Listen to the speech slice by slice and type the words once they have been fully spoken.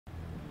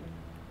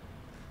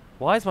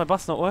Why is my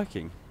bus not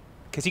working?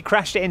 Because you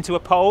crashed it into a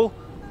pole.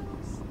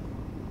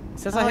 It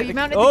says Oh, I you hit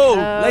mounted the the oh,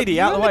 curb. lady,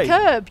 You're out of the on way. the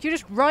curb. You're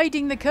just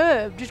riding the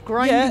curb, just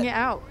grinding it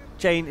out.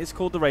 Jane, it's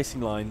called the racing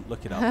line.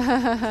 Look it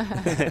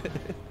up.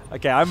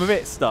 Okay, I'm a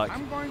bit stuck.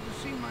 I'm going to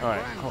see my All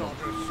right, hold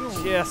granddaughter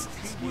soon. Yes,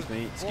 excuse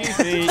me. Excuse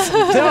me.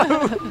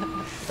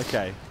 No.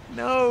 Okay.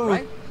 No.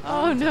 Right?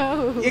 Oh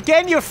no.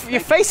 Again, you're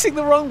facing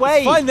the wrong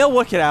way. Fine, they'll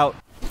work it out.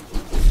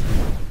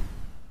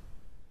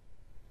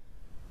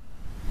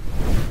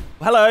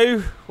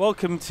 Hello,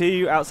 welcome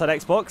to Outside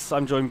Xbox.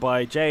 I'm joined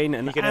by Jane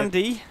and Andy.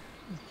 You're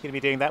going to be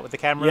doing that with the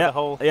camera Yep. the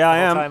whole I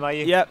am. time, are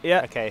you? Yep,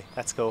 yep. Okay,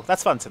 that's cool.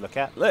 That's fun to look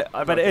at. Look,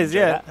 I bet I'd it is, enjoy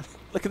yeah. that.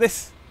 Look at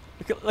this.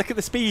 Look at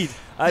the speed.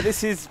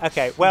 This is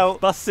Okay, well,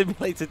 Bus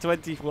Simulator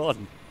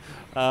 21.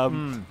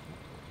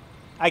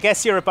 I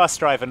guess you're a bus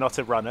driver, not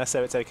a runner,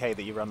 so it's okay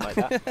that you run like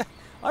that.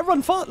 I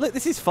run fast. Look,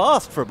 this is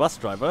fast for a bus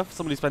driver. For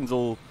somebody who spends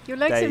all Your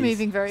legs are days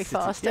moving very sitting-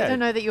 fast. yeah. I don't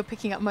know that you're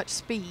picking up much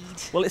speed.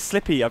 Well, it's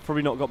slippy. I've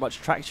probably not got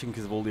much traction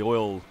because of all the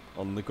oil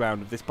on the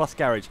ground of this bus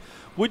garage.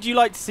 Would you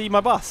like to see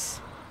my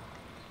bus?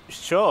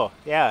 Sure,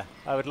 yeah,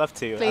 I would love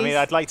to. I Please. mean,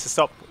 I'd like to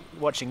stop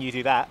watching you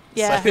do that.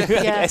 Yeah, so I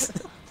yeah. guess-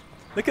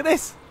 Look at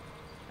this.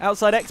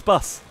 Outside X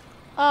bus.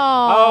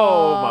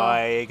 Oh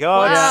my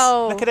god.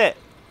 Wow. Look at it.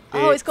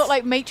 Oh, it's got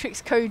like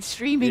Matrix code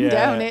streaming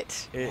down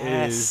it. It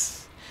Yes.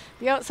 is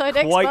The Outside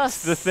X quite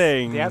bus. the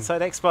thing. The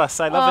Outside X bus,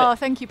 I love it.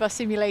 Thank you, Bus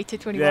Simulator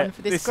 21, Yeah,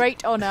 for this this-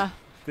 great honour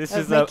This of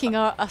is making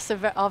our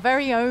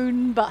very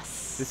own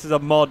bus. this is a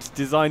mod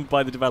designed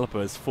by the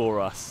developers for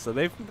us. So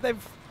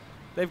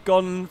they've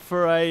gone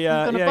for a You've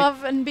gone yeah,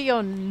 above and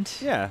beyond.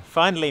 yeah.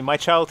 Finally, my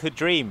childhood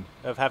dream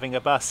of having a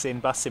bus in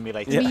Bus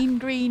Simulator. Yeah. Mean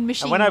green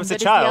machine. And when I was a that is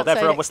the child, Outside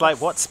everyone X was like,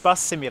 bus. "What's Bus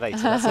Simulator?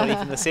 That's not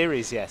even the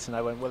series yet." And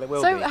I went, "Well, it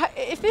will So be."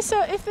 if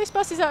this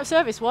bus is out of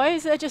service, why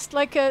is there just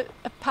like a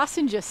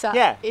passenger sat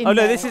Yeah. in Oh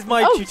no, there? this is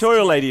my Oh,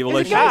 tutorial lady, although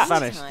it she's ghost?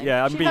 vanished.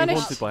 Yeah, I'm She being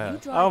vanished. haunted by her.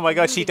 Oh my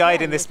god, she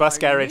died in this bus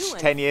garage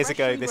 10 years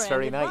ago this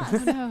very night. Oh,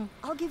 no.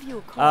 I'll give you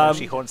a call.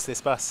 She haunts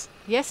this bus.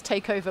 Yes,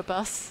 takeover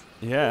bus.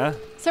 Yeah.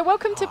 So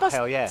welcome to Oh, Bus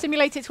hell yeah.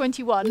 Simulator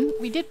 21.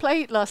 We did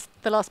play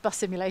the last Bus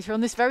Simulator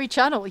on this very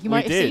channel. You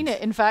might have did. seen it.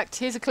 In fact,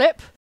 here's a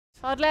clip.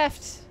 Hard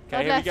left.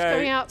 Hard here we left go.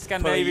 going out.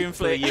 Scandinavian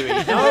For the flick. Yui.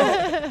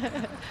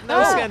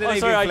 No, Scandinavian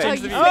sorry, I flick.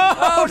 changed the music. Oh,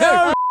 Oh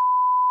no!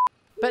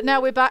 But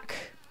now we're back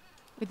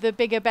with the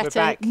bigger, better,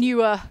 back.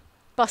 newer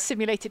Bus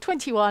Simulator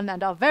 21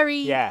 and our very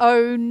Yeah.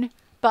 own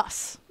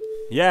bus.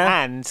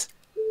 Yeah. And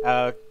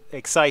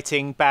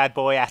exciting bad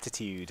boy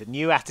attitude. A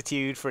new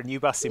attitude for a new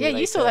bus simulator. Yeah,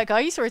 you saw that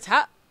guy. You saw his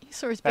hat. You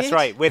saw his beard. That's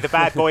right. We're the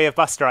bad boy of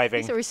bus You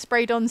driving. saw his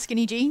sprayed-on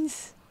skinny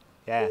jeans.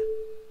 Yeah.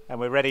 And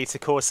we're ready to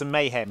cause some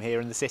mayhem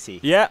here in the city.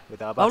 Yeah.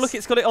 With our bus. Oh look,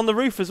 it's got it on the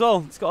roof as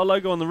well. It's got a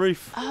logo on the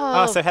roof.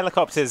 Oh, so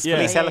helicopters, Yeah.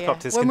 police Yeah, yeah, yeah.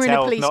 helicopters When can we're in a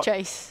tell police not.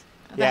 chase,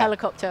 the Yeah.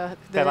 helicopter.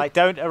 They're like,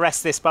 don't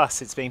arrest this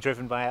bus. It's being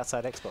driven by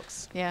Outside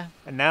Xbox. yeah.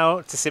 And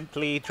now to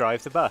simply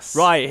drive the bus.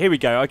 Right, here we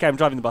go. Okay, I'm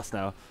driving the bus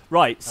now.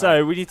 Right,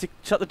 so we need to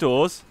shut the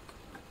doors.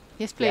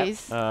 Yes, Yeah.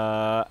 please.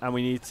 And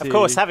we need to... Of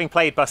course, having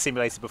played Bus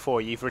Simulator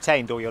before, you've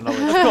retained all your knowledge.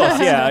 Of course,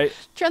 yeah.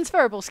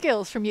 Transferable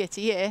skills from year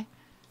to year.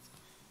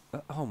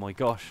 Oh my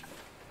gosh.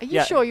 Are you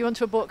Yeah. sure you want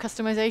to abort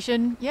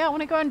customization? Yeah, I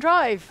want to go and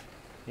drive.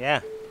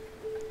 Yeah.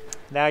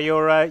 Now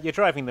you're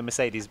driving the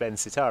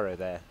Mercedes-Benz Citaro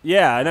there.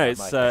 Yeah, I know. Mike,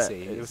 It's, I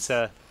see. It's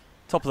a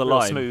top of the real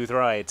line. smooth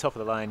ride, top of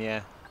the line,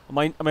 yeah.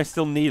 Am I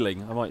still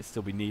kneeling? I might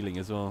still be kneeling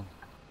as well.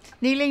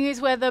 Kneeling is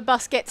where the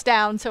bus gets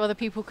down so other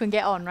people can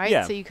get on, right?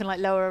 Yeah. So you can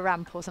like lower a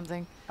ramp or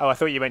something. Oh, I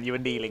thought you meant you were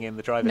kneeling in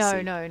the driver's No,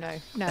 seat. no.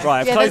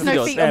 Right, I've yeah, closed there's the no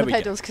doors. feet There on the we go.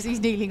 pedals because he's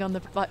kneeling on the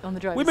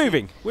driver's We're seat.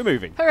 moving. We're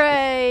moving.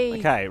 Hooray!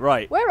 Okay,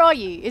 right. Where are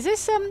you? Is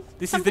this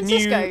This San is the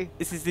Francisco? new.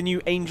 This is the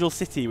new Angel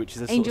City, which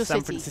is a sort Angel of San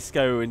City.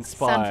 Francisco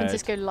inspired. San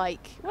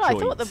Francisco-like. Well, I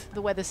thought joint.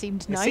 the weather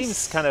seemed It nice.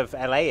 seems kind of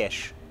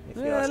LA-ish. If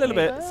you Yeah, ask a little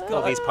me. bit. It's All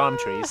got, these palm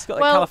trees. it's got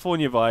Well- a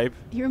California vibe.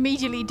 You're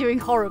immediately doing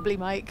horribly,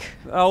 Mike.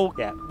 Oh,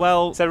 Yeah.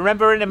 well, So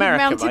remember in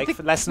America, mounted Mike, the-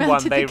 for lesson one,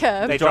 mounted the they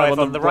curb. drive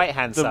on the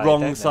right-hand the side. wrong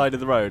don't they? side of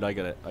the road. I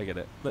get it. I get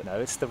it. Look, No,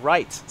 it's the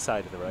right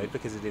side of the road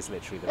because it is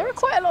literally the There are right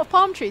quite a lot of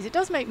palm trees. It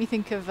does make me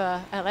think of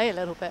LA a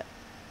little bit.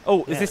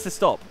 oh, Yeah. is this the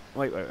stop?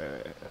 Wait.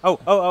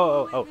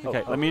 Oh.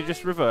 Okay, let me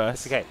just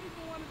reverse. It's okay.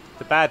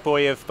 The bad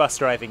boy of bus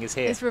driving is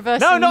here. It's reversing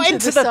No, not into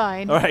into the the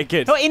sign. All right,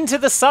 good. Not into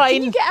the Can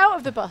you sign. get out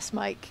of the bus,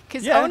 Mike?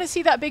 Because Yeah. I want to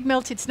see that big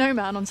melted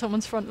snowman on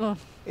someone's front lawn.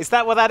 Is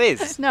that what that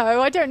is?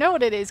 No, I don't know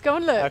what it is. Go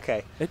and look.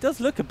 Okay. It does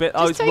look a bit.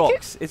 Oh, Just it's take it.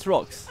 rocks. It's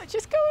rocks.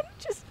 Just go and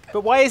just go.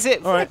 But why is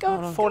it All right, go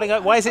hold on. falling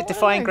out? Why is I it wanna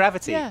defying know.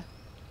 gravity? Yeah.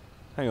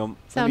 Hang on.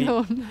 Sound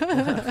let me-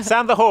 horn.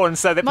 Sound the horn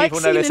so that Mike's people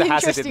know seen there's an a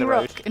hazard in interesting the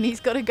road. rock, and he's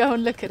got to go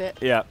and look at it.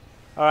 Yeah.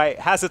 All right,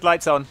 hazard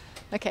lights on.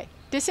 Okay,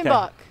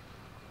 disembark.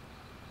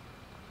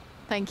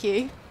 Thank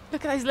you.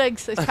 Look at those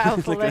legs, those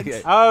powerful Look at legs.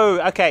 it. Oh,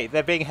 okay.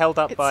 They're being held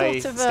up It's by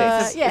sort of,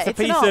 sticks. yeah, it's a it's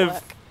an piece artwork.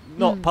 of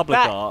not public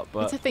That- art,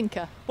 but It's a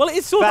thinker. well,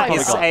 it's sort That of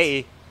is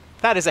public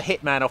art. that is a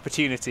hitman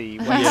opportunity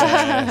waiting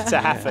Yeah. to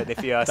happen,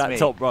 if you ask That me.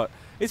 top right.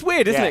 It's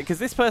weird, isn't Yeah. it? Because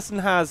this person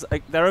has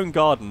their own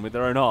garden with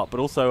their own art, but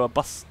also a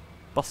bus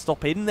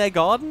stop in their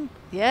garden.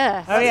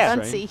 Yeah, Oh, that's yeah.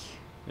 fancy.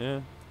 Yeah.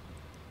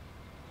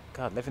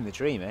 God, living the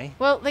dream, eh?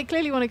 Well, they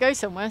clearly want to go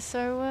somewhere,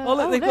 so... Oh,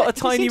 look, they've got a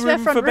tiny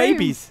room for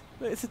babies.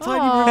 Look, it's a tiny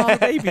room for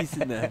babies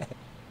in there.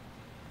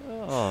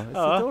 Oh, it's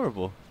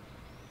adorable.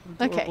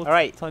 Okay. All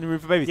right. Tiny room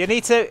for babies. You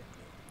need to...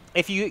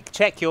 If you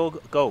check your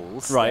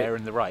goals Right. there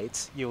in the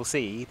right, you'll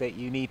see that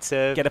you need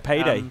to... Get a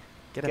payday.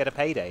 Get a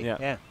payday,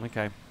 yeah.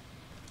 Okay.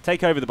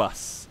 Take over the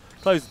bus.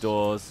 Close the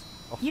doors.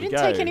 Off You we didn't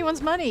go. take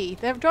anyone's money.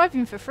 They're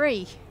driving for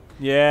free.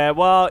 Yeah,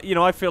 well, you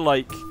know, I feel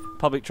like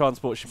public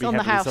transport should It's be on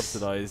the heavily house.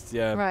 subsidised.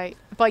 Yeah. Right.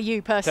 By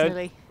you,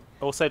 personally.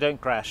 Also, don't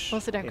crash.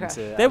 Also don't crash.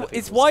 into There, other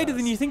it's people's wider cars.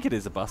 than you think it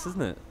is, a bus,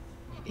 isn't it?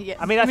 Yeah.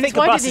 I mean, I think it's a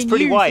wider bus is than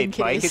pretty you wide, think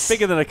it Mike. is. It's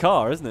bigger than a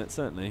car, isn't it?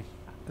 Certainly.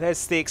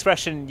 There's the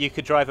expression, you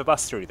could drive a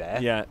bus through there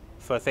Yeah.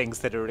 for things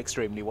that are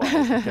extremely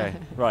wide. Okay.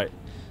 Right.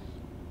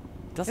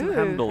 Doesn't Ooh.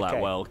 handle that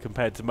Okay. well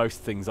compared to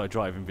most things I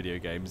drive in video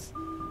games.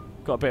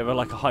 Got a bit of a,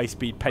 like a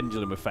high-speed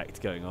pendulum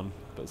effect going on,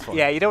 but it's fine.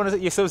 Yeah, you don't want to...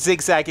 You're sort of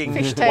zigzagging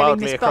Fishtailing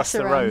wildly this across bus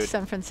the around road.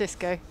 San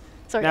Francisco.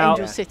 Sorry, Now-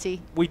 Angel Yeah.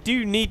 City. We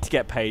do need to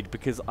get paid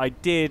because I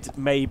did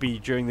maybe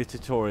during the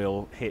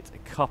tutorial hit a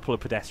couple of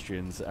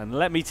pedestrians, and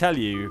let me tell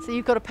you, So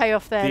you've got to pay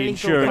off their The legal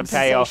insurance-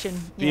 Pay off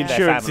compensation. the Yeah.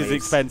 insurance is families.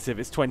 expensive.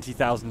 It's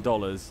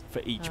 $20,000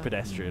 for each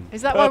pedestrian.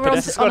 Is that Per why we're on,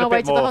 pedestrian's got on a our way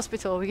bit to the more-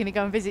 hospital? We're going to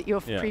go and visit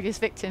your Yeah. previous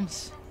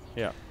victims.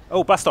 Yeah.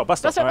 Oh, bus stop, bus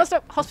stop. Bus stop, Alright. bus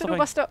stop, hospital, Stopping.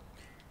 bus stop.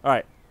 All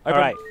right. All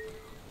Open. right.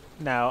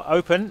 Now,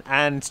 open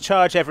and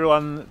charge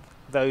everyone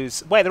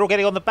those... Wait, they're all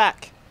getting on the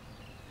back.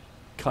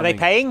 Are they Cunning.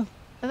 paying?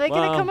 Are they going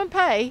Well, to come and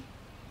pay?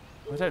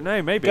 I don't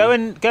know. Maybe. Go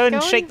and Go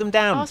shake and them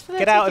down. ask for their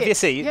Get out of your tickets.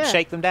 seat. Yeah.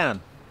 Shake them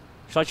down.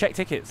 Shall I check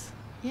tickets?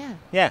 Yeah.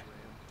 Yeah.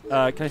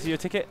 Can I see your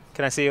ticket?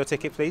 Can I see your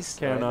ticket, please?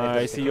 Can All right, I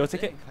they- see your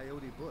ticket?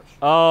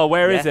 Oh,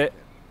 where is Yeah. it?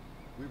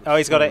 Oh,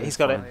 he's got it. He's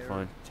got it.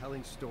 Fine.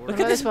 Look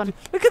at this one.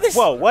 Look at this.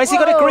 Whoa, why has he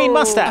got a green Whoa.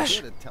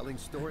 mustache?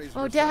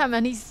 Oh, damn,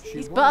 and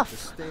he's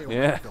buff.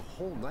 Yeah.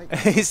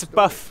 His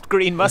buff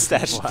green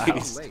mustache. Wow.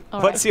 Jeez.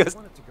 All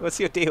What's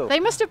your deal? They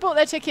must have bought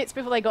their tickets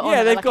before they got on. Yeah,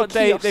 at, they've like, got a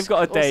day- kiosk they've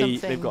got a or day-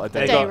 something. they've got a A day.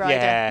 day got- rider.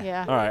 yeah.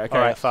 Yeah. All right. Okay.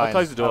 All right, fine. I'll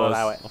close the I'll doors.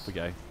 allow it. Off we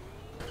go.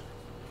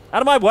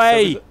 Out of my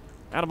way!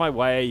 Out of my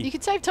way! You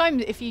could save time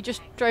if you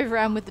just drove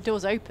around with the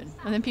doors open,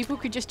 and then people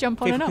could just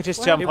jump on People and off. could just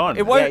Wow. jump on.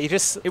 It won't. Yeah, you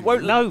just... It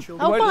won't. No. It Oh,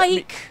 won't let me-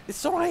 Mike!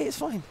 It's all right. It's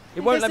fine. It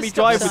Here's won't let the me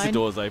stop drive with the sign.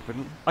 doors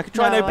open. I could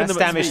try and No, open That's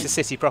them. at damage speed. to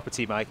city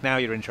property, Mike. Now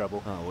you're in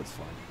trouble. Oh, it's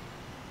fine.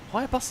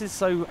 Why are buses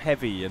so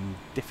heavy and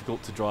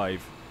difficult to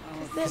drive?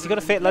 Because you've got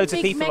to fit loads of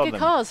big people on mega them.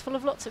 cars full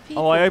of lots of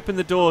people. Oh, I open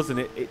the doors and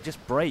it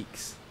just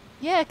breaks.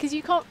 Yeah, because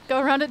you can't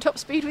go around at top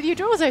speed with your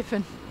doors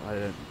open.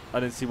 I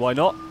don't see why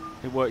not.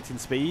 It worked in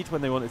Speed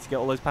when they wanted to get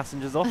all those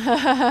passengers off.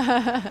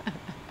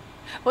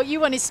 What you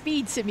want is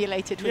Speed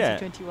Simulator Yeah.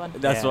 2021.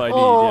 That's Yeah. what I need.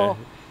 Oh.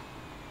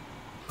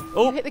 Yeah.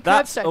 Oh, hit the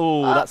that's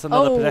curbstone. that's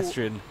another Oh.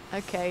 pedestrian.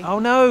 Okay. Oh,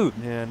 no.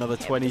 Yeah, another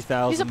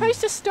 20,000. You're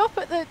supposed to stop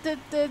at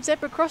the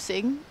zebra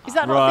crossing. Is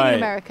that not a thing Right. in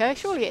America?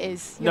 Surely it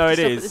is. You No, have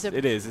it to stop at the is. zebra-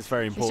 It is. It's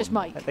very It's important. just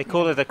Mike. They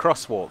call it a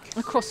crosswalk.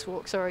 A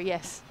crosswalk, sorry,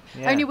 yes.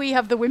 Yeah. Only we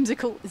have the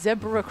whimsical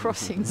zebra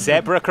crossing.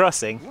 Zebra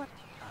crossing.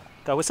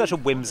 God, we're such a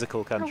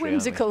whimsical A country. aren't we?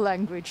 whimsical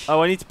language.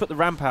 Oh, I need to put the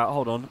ramp out.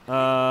 Hold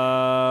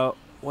on.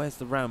 Where's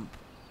the ramp?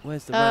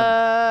 Where's the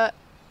ramp?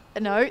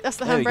 No, that's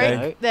the There you handbrake.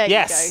 go. There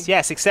yes, you go.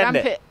 yes, extend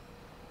Ramp it. it.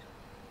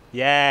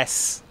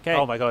 Yes. 'Kay.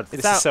 Oh my God, It's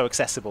this out. is so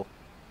accessible.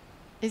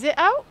 Is it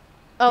out?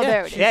 Oh, Yeah.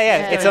 there it is. Yeah,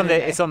 yeah, it's there on we the,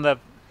 go. it's on the.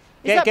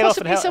 Is that get off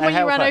possibly and someone you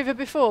help ran her. over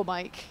before,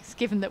 Mike?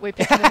 Given that we're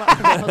picking them up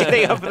from the hospital.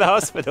 Getting up at the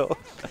hospital.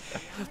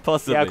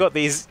 Possibly. Yeah,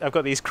 I've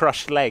got these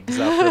crushed legs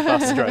after a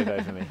bus drove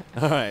over me.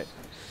 All right.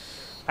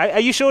 Are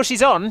you sure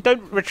she's on?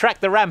 Don't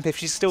retract the ramp if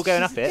she's still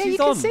going up Yeah, it. you She's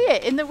can on. see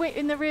it in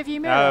the rear view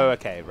mirror. Oh,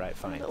 okay, right,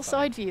 fine. little fine,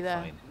 side view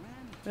there. fine.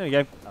 There we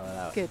go. I'll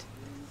allow it. Good.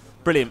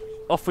 Brilliant.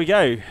 Off we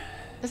go.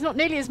 There's not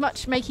nearly as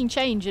much making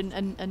change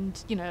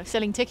and you know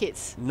selling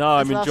tickets. No,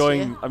 as I'm last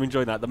enjoying. year. I'm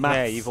enjoying that. The maths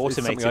Yeah, you've is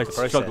automated something I the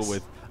process. struggle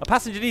with. A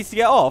passenger needs to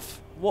get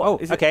off. What? Oh,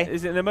 is okay. It,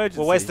 is it an emergency?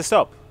 Well, where's the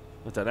stop?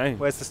 I don't know.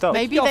 Where's the stop?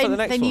 Maybe Get off at they, the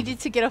next they one. needed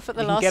to get off at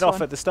the you last can get off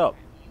one. at the stop.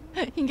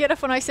 You can get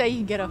off when I say you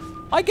can get off.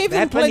 I gave They them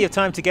had plenty of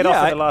time to get yeah,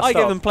 off at the last I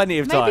stop. gave them plenty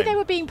of time. Maybe they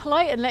were being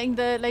polite and letting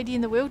the lady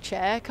in the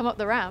wheelchair come up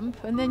the ramp,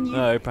 and then you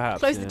No, perhaps.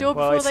 close the yeah. door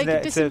Well, before it's they an-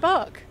 could it's a-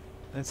 disembark.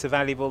 It's a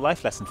valuable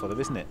life lesson for them,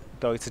 isn't it?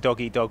 It's a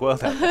dog-eat-dog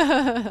world out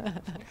there.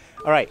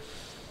 All right.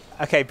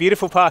 Okay,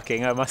 beautiful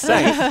parking, I must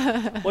say.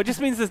 Well, it just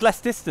means there's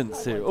less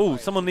distance to. Oh,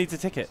 someone needs a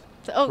ticket.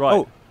 So- oh,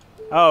 Right.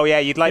 Oh, yeah,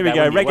 you'd like Here we that,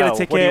 go. wouldn't you? Regular Well,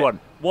 ticket. What do you want?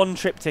 One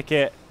trip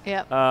ticket.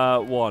 yeah.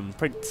 One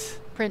print.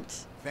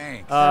 Print.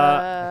 Thanks.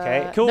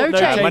 Okay, Cool. No no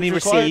change. change Money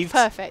required. received.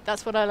 Perfect.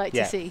 That's what I like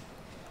Yeah. to see.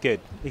 Good.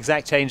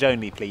 Exact change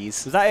only,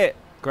 please. Is that it?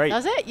 Great.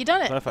 That's it. You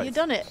done it. Perfect. You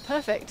done it.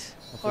 Perfect.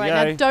 Off All we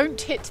right. go. Now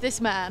don't hit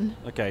this man.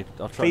 Okay,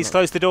 I'll try. Please not-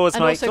 close the doors,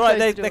 And Mike. also It's all right.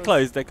 close the They're doors.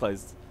 closed. They're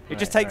closed. It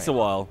just Right, takes right. a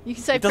while. You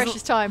can save It doesn't-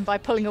 precious time by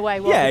pulling away.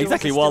 While Yeah, the doors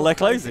exactly. are While still they're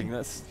closing,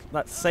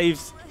 that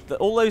saves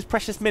all those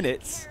precious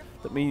minutes.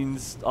 That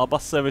means our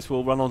bus service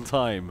will run on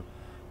time.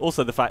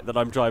 Also, the fact that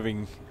I'm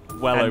driving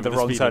well And over the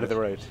wrong speed side of limit.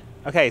 the road.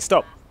 Okay,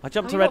 stop. I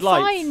jumped Oh, a you red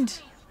got light.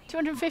 fined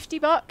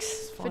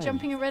 $250 for Fine.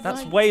 jumping a red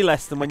That's light. way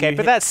less than when Okay, you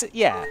but hit, that's,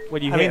 yeah.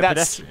 when you I hit mean, a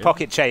that's pedestrian.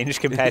 pocket change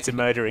compared to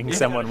murdering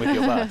someone with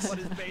your bus.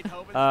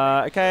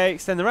 Okay,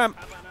 extend the ramp.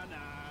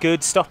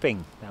 Good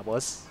stopping, that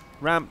was.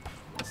 Ramp.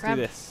 Let's do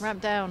this.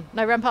 Ramp down.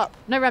 No, ramp up.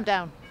 No, ramp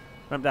down.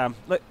 Ramp down.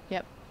 Look.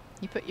 Yep.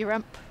 You put your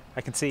ramp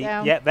I can see.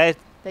 down. Yeah,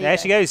 there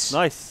she goes.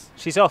 Nice.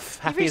 She's off,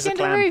 You've happy reached as the a end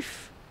of the clam.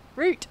 roof.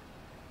 Route.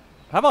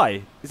 Have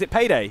I? Is it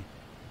payday?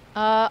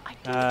 I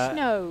don't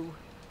know.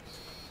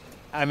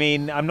 I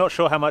mean, I'm not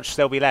sure how much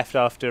there'll be left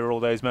after all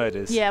those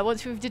murders. Yeah,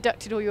 once we've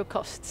deducted all your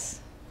costs.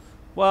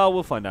 Well,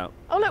 we'll find out.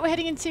 Oh, look, we're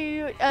heading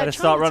into Better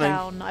start running.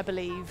 Chinatown, I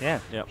believe. Yeah.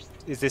 Yep.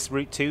 Is this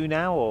Route 2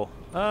 now, or?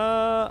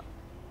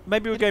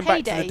 Maybe we're Bit going of back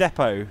to the payday.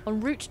 depot. On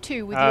Route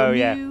 2 with Oh, your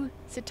yeah. new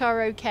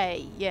Citaro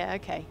K. Yeah,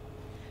 okay.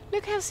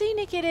 Look how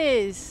scenic it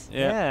is.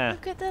 Yeah.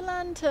 Look at the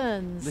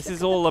lanterns. This Look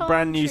is at all the a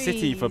brand palm new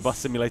city for trees. Bus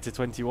Simulator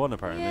 21,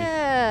 apparently.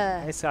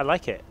 Yeah. I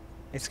like it.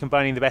 It's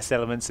combining the best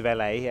elements of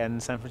LA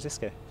and San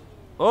Francisco.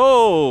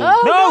 Oh!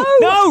 Oh,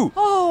 No!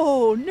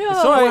 Oh, no. It's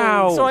alright.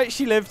 Wow. It's alright.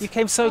 She lived. You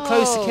came so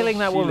close to Oh. killing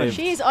that She woman. lived.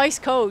 She is ice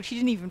cold. She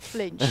didn't even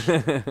flinch.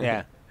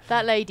 Yeah.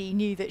 That lady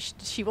knew that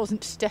she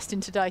wasn't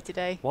destined to die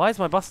today. Why is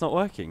my bus not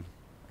working?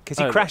 Because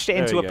you Oh, crashed it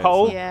there into we a go.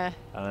 pole? Yeah.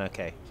 Oh,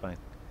 okay, fine.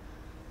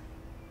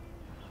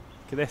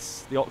 Look at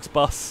this. The Ox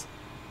bus.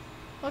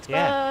 What's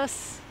Yeah.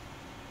 bus?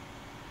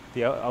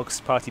 The Ox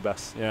party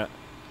bus. Yeah.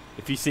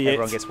 If you see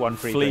Everyone it, gets one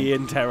free flee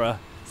drink. in terror.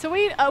 So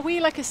are we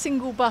like a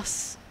single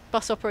bus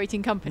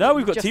operating company? No,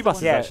 we've got Just two the one?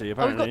 buses Yeah. actually, Oh,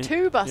 apparently. we've got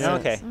two buses. Yeah.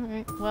 Okay. All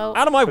right. Well.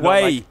 Out of my But not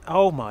way! like-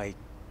 oh my.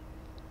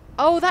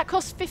 Oh, that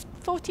costs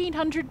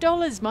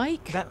 $1,400,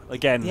 Mike. That,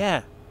 Again,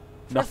 yeah. For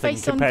a nothing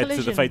face-on compared to the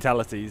collision.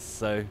 fatalities,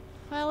 so...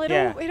 Well, it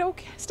Yeah. all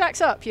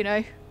stacks up, you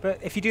know. But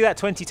if you do that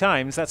 20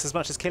 times, that's as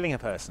much as killing a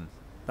person.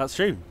 That's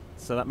true.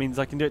 So that means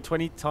I can do it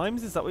 20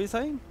 times? Is that what you're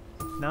saying?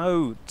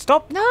 No.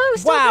 Stop! No,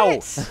 stop Wow!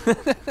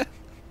 it.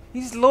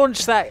 You just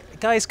launched that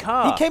guy's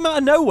car. He came out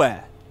of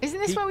nowhere. Isn't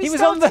this He- where we He was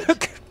started? on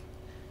the...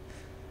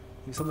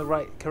 He was on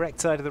the correct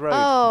side of the road.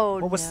 Oh,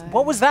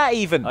 What was that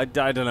even? I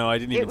don't know. I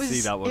didn't even see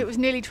that one. It was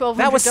nearly $1,200.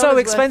 That was so worth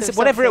expensive. of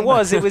Whatever it something.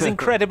 was, it was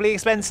incredibly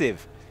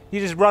expensive. You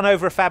just run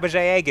over a Fabergé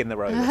egg in the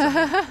road or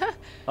something.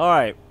 All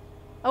right.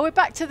 Oh, we're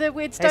back to the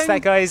weird It's stone,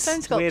 that guy's stone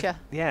weird... sculpture.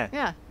 Yeah.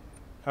 Yeah.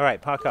 All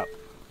right, park up.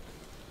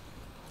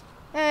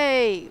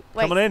 Hey,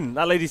 wait. Come on in.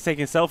 That lady's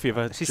taking a selfie of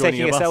her She's joining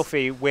taking a bus.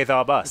 selfie with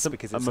our bus It's a-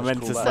 because a it's such a cool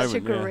momentous bus. Such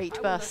a moment, yeah.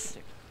 great bus.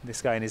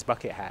 This guy in his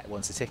bucket hat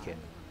wants a ticket.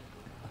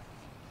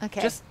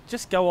 Okay.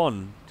 Just go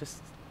on.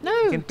 Just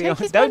no, Can be take on-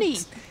 his don't- money.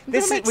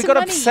 We've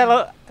got to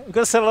sell. We've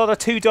got to sell a lot of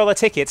 $2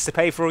 tickets to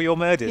pay for all your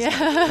murders. Yeah.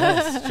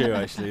 that's true,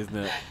 actually, isn't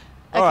it?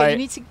 All Okay, right. you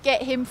need to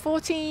get him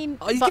 14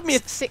 Oh, you give me a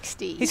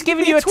 60. He's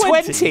giving you a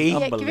 20. Yeah,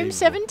 give him Unbelievable.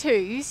 7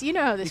 twos. You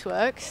know how this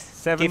works.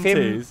 7 Give him-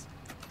 twos.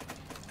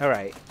 All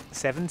right,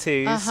 7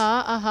 twos.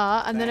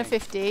 And then a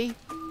 50.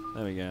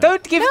 There we go.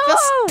 Don't give No!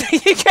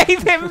 us. You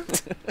gave him.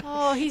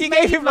 Oh, he's You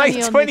made gave him, like,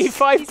 money on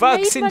 25 this. bucks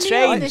He's in made money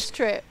on change. this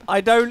trip. I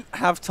don't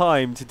have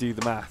time to do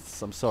the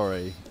maths. I'm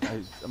sorry.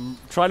 I'm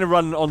trying to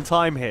run on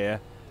time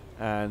here,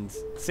 and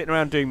sitting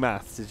around doing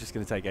maths is just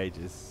going to take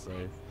ages.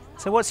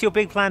 So what's your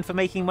big plan for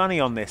making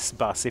money on this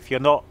bus if you're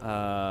not?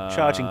 So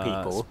Charging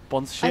people.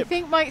 sponsorship, I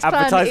think Mike's plan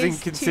advertising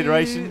is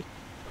consideration.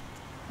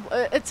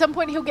 at some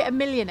point he'll get a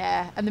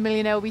millionaire, and the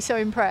millionaire will be so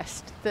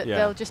impressed that Yeah.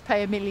 they'll just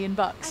pay $1 million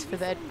for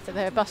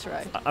their bus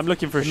ride. I'm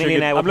looking for a The sugar.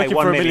 millionaire will I'm pay looking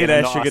 1 for a million millionaire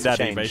and not sugar ask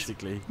for daddy, change.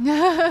 basically.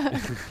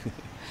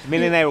 The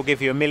millionaire will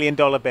give you $1 million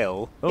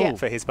bill Yeah.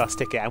 for his bus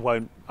ticket and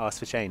won't ask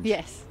for change.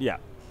 Yes, Yeah,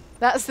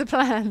 that's the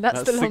plan.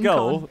 That's the long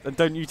goal. con. And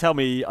don't you tell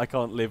me I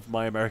can't live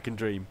my American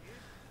dream.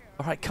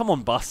 All right, come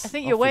on, bus. I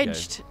think Off you're we go.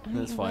 wedged. I think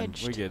That's you're fine.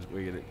 wedged. We're good.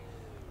 We're good.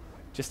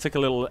 Just took a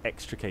little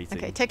extricating.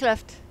 Okay, take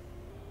left.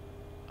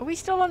 Are we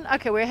still on?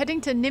 Okay, we're heading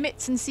to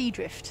Nimitz and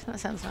Seadrift. That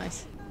sounds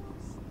nice.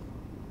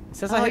 It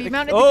says Oh, I hit you the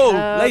mounted oh, the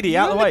curb. lady,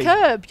 You're out of on the way.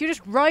 curb. You're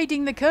just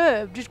riding the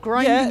curb, just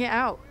grinding it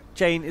out.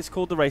 Jane, it's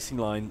called the racing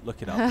line.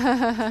 Look it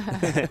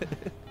up.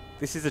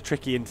 This is a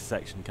tricky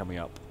intersection coming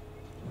up.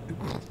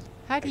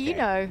 How do you Okay.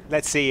 know?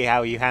 Let's see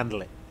how you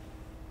handle it.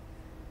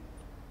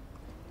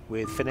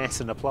 With finesse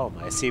and aplomb,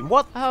 I assume.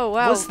 What Oh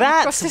wow! was you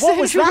that? crossed the What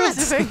was central that?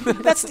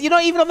 reservation. That's you're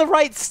not even on the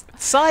right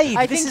side.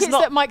 I this think is it's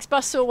not that Mike's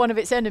bus saw one of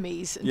its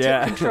enemies and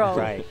Yeah. took control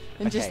right.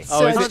 and okay. just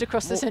Oh, is surged it-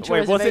 across the wait, central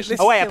was it reservation. this-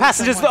 Oh wait, a killed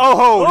passenger's. someone.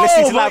 Oh,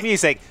 listening to my- loud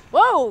music.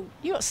 Whoa!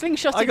 You got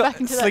slingshotted I got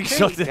back into that tree.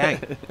 slingshotted. Gang.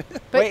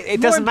 But Wait, it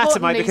more doesn't matter,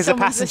 Mike, importantly, because a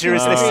someone's passenger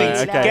is to listening.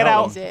 really Okay, loud Get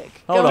out. music.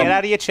 Hold Go on. Get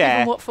out of your Give them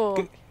chair. what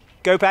for?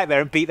 Go back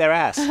there and beat their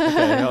ass.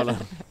 Okay, hold on.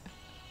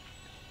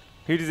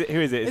 Who is it?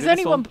 There's Is it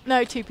only this one.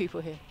 No, two people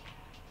here.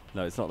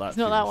 No, it's not that. It's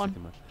not Steve, that the one.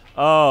 second one.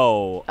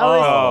 Oh,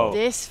 Oh, it's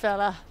this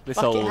fella. This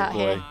Bucket old hat boy.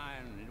 here. It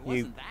You-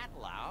 wasn't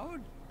that loud.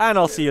 And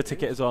I'll see your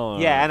ticket as well.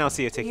 Yeah, and I'll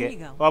see your Here ticket. you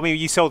go. Well, I mean,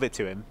 you sold it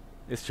to him.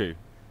 It's true.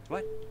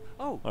 What?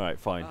 Oh. All right,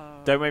 fine.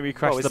 Don't make me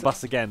crash is the it?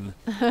 bus again.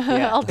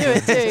 Yeah. I'll do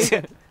it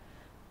too.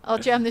 I'll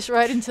jam this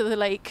right into the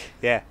lake.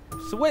 Yeah.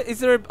 So where is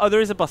there? Oh, there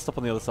is a bus stop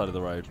on the other side of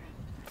the road.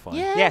 Fine.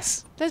 Yeah.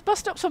 Yes. There's bus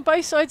stops on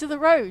both sides of the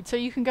road, so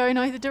you can go in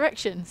either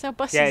direction. That's how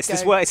buses Yeah, it's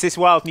go. this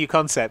wild new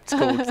concept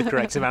called the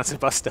correct amount of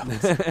bus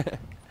stops.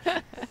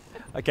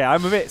 Okay,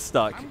 I'm a bit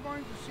stuck. I'm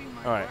going to see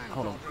my All right,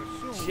 hold on.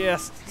 grandfather soon.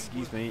 Just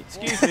excuse me.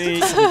 Excuse me.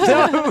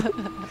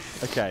 No.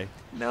 Okay.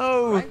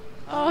 No.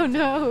 Oh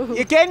no.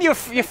 Again, you're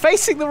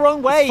facing the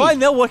wrong way. It's fine,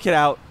 they'll work it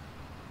out.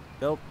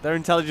 They're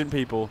intelligent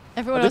people.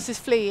 Everyone else is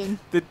fleeing.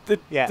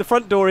 The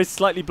front door is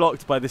slightly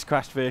blocked by this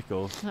crashed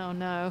vehicle. Oh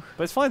no.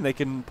 But it's fine, they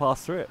can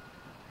pass through it.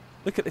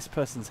 Look at this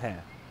person's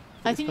hair.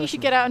 I think you should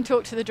get out and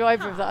talk to the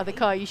driver of that other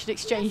car. You should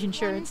exchange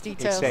insurance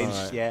details. Exchange,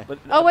 Alright. yeah.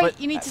 Oh wait, but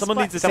you need to someone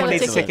needs to sell someone a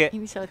needs a ticket. ticket. You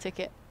need to sell a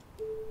ticket.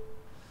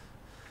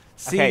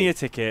 Senior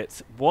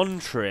ticket, 1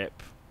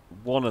 trip,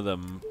 one of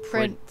them.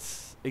 Print.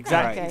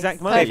 Exact Okay.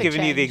 exact money. They've Perfect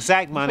given you the change.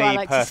 exact That's what money. I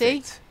like to see.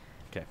 Perfect.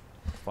 Okay,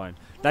 fine.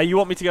 Now you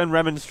want me to go and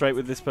remonstrate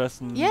with this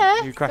person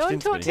Yeah, who crashed go and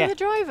into talk me? to the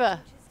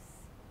driver.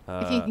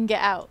 If you can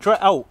get out.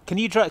 Can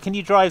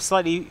you drive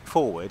slightly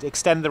forward,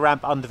 extend the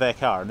ramp under their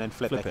car, and then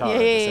flip their Flip it. car? Yeah,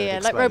 over yeah, so it yeah, like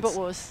explodes? Robot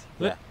Wars.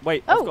 Look, Yeah.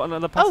 wait, Oh, I've got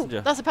another passenger.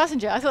 Oh, that's a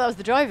passenger. I thought that was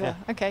the driver.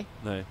 Okay.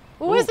 No.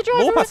 Well, where's the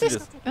driver more of this?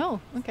 passengers. Oh,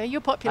 okay.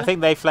 You're popular. I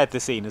think they fled the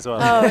scene as well.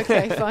 Oh,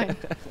 okay, fine.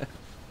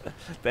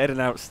 They had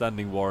an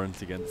outstanding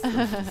warrant against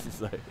them.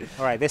 So.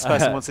 All right, this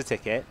person wants a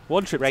ticket.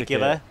 1 trip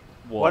Regular.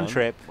 ticket. One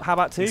trip. How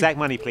about 2? Exact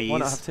money, please. Why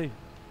not have 2?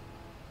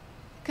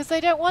 Because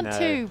they don't want No,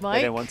 to, Mike.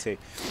 They don't want to.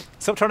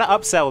 Stop trying to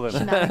upsell them.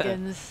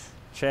 Shenanigans.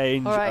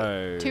 Change. All right,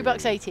 oh.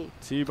 $2.80.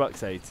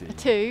 $2.80. A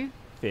 2.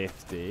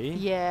 50.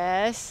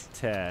 Yes.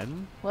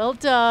 10. Well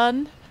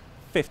done.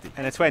 50.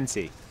 And a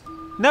 20.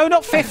 No,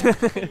 not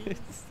 50.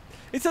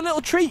 It's a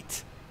little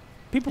treat.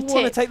 People A want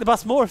to tip. take the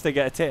bus more if they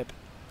get a tip.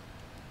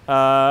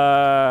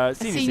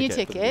 Senior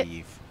ticket.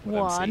 Believe what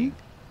I'm 1. seeing.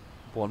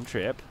 1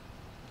 trip.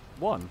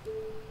 1.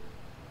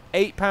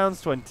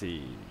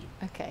 £8.20.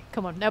 Okay,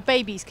 come on. Now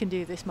babies can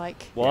do this,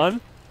 Mike. 1,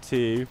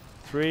 2,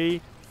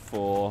 3,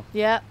 4,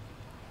 Yeah.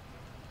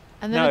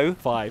 And then No.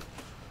 5.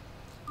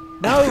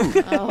 No.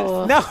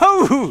 Oh.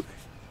 No.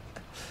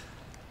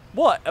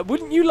 What?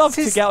 Wouldn't you love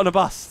This to is- get on a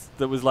bus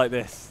that was like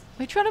this?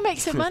 We're trying to make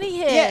some money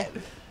here.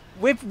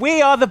 Yeah.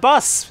 We are the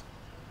bus.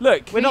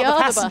 Look, We're We not are the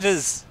the bus.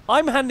 passengers.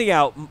 I'm handing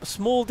out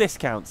small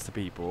discounts to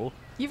people.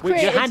 You've You're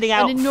created handing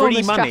out an free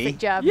enormous money. traffic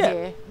jam Yeah,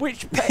 here.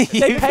 which You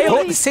they pay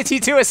brought on. the city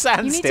to a You need to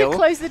standstill.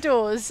 close the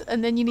doors,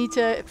 and then you need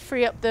to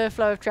free up the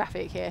flow of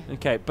traffic here.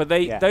 Okay, but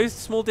Yeah. those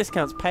small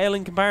discounts pale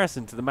in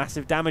comparison to the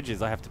massive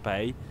damages I have to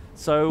pay.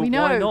 So We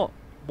why know. not?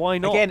 Why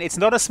not? Again, it's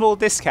not a small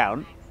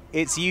discount.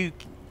 It's you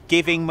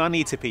giving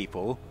money to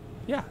people.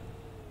 Yeah.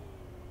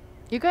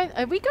 You're going.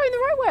 Are we going the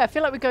right way? I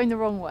feel like we're going the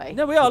wrong way.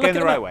 No, we are. We're Look going at the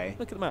the right map. way.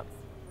 Look at the map.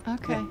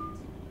 Okay.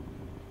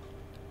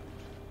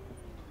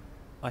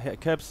 I hit a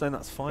curbstone.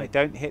 That's fine. Wait,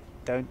 don't hit.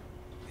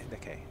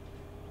 Okay.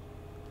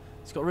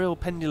 It's got a real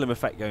pendulum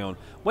effect going on.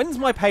 When's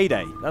my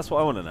payday? That's what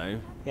I want to know.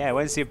 Yeah,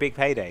 when's your big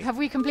payday? Have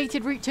we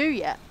completed Route 2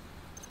 yet?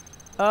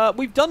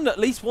 We've done at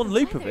least 1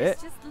 loop of it.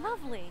 It's just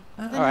lovely.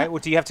 All right. Well,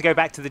 do you have to go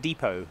back to the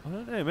depot? I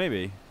don't know.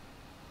 Maybe.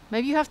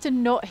 Maybe you have to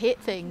not hit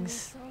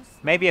things.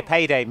 Maybe a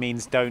payday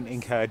means don't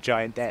incur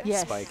giant debts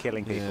Yes. by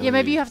killing people. Yeah. Yeah,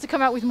 maybe you have to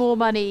come out with more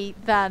money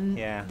than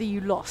Yeah. that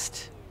you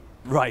lost.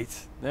 Right.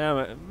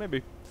 Yeah,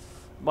 maybe.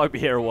 Might be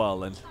here a while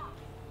then.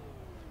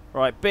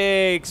 Right,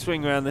 big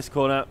swing around this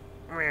corner.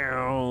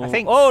 I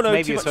think Oh no,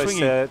 maybe too you're much supposed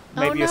swinging. to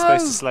maybe Oh, you're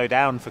supposed to no. slow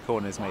down for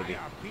corners. Maybe.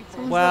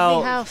 Someone's Well-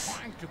 lovely house.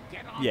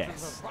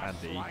 Yes,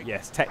 Andy.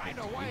 Yes,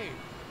 technically.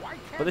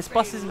 But this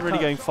bus isn't really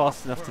going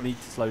fast enough to need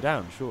to slow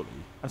down, surely.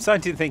 I'm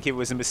starting to think it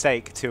was a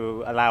mistake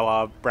to allow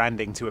our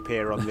branding to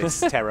appear on this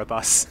terror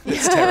bus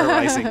that's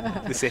terrorizing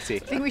the city. I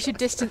think we should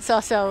distance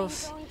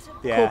ourselves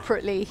Yeah.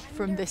 corporately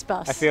from this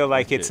bus. I feel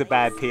like it's a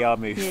bad PR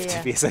move Yeah, yeah.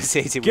 to be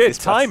associated with Good this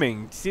bus.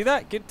 timing. See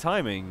that? Good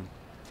timing.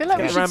 I feel like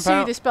we Get the should ramp sue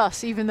out. this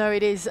bus, even though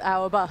it is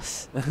our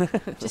bus,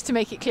 just to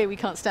make it clear we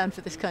can't stand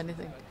for this kind of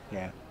thing.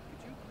 Yeah.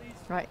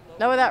 Right,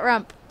 lower that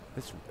ramp.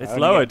 It's Only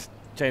lowered.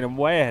 Jane, I'm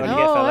way ahead. Only of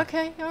get you. Oh, fella.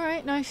 okay, all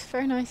right, nice,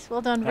 very nice, well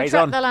done. Right, he's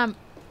Retract on. the lamp,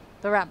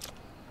 the ramp.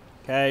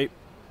 Okay,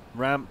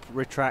 ramp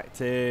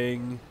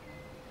retracting.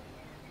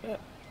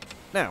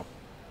 Now,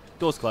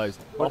 doors closed.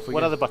 Off we What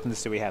go. other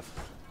buttons do we have?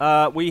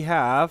 We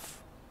have.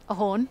 A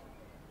horn,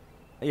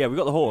 Yeah, we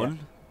got the horn.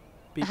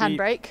 a Beep, beep.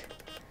 handbrake.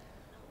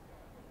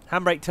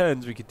 Handbrake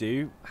turns we could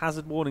do.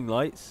 Hazard warning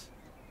lights.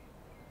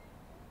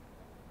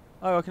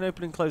 Oh, I can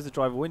open and close the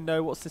driver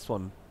window. What's this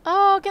one?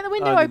 Oh, get the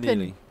window the open.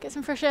 nearly. Get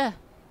some fresh air.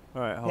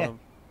 All right, hold Yeah. on.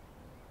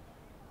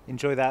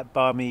 Enjoy that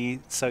balmy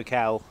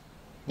SoCal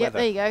Yep, weather.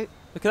 there you go.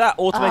 Look at that,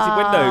 automated Ah,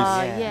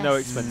 windows. yes. No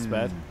expense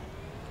spared.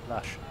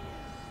 Lush.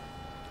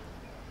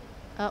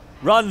 Oh,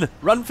 Run!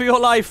 Run for your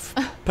life!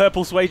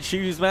 Purple suede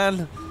shoes,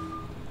 man.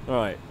 All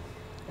right.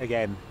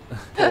 Again,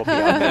 poor PR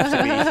move to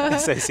be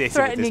associated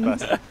threatening, with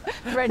this bus.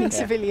 threatening Yeah.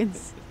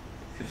 civilians.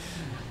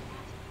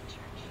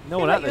 No I feel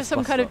one like at you're this some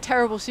bus kind of stop.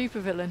 terrible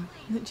supervillain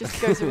that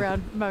just goes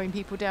around mowing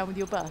people down with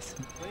your bus.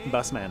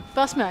 Busman.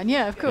 Busman,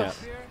 yeah, of course.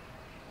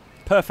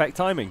 Perfect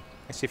timing.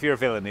 Actually, if you're a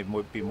villain, it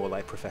would be more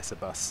like Professor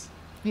Bus.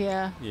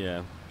 Yeah.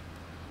 Yeah.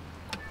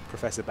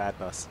 Professor Bad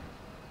Bus.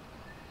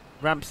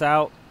 Ramps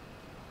out.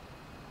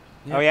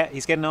 Oh yeah,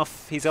 he's getting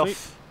off. He's Sweet.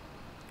 off.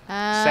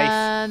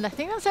 And I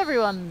think that's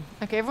everyone.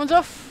 Okay, everyone's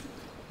off.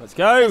 Let's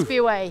go. Let's be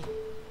away.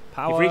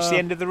 Power. You've reached the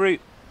end of the route.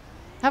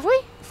 Have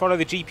we? Follow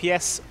the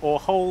GPS or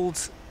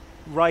hold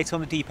right on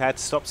the D-pad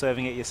to stop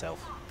serving it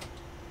yourself.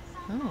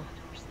 Oh.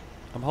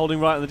 I'm holding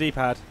right on the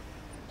D-pad.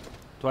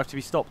 Do I have to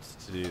be stopped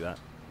to do that?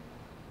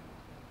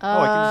 Uh,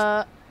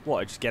 I can what?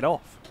 I just get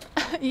off?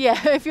 yeah,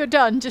 if you're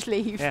done, just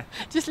leave. Yeah.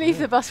 Just leave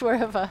the bus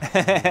wherever.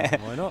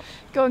 Why not?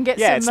 Go and get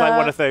Yeah, some it's like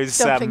one of those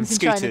dumplings in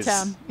scooters.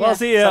 Chinatown. Well, Yeah.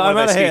 see ya. Some I'm of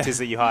out those of here. scooters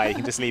that you hire, you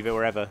can just leave it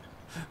wherever.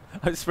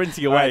 I'm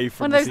sprinting away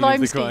from One of those the scene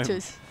lime of the crime.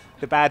 scooters.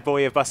 The bad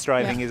boy of bus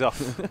driving is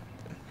off.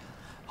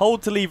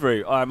 Hold to leave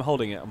route. Oh, I'm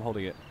holding it. I'm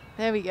holding it.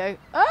 There we go.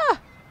 Ah!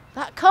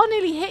 That car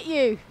nearly hit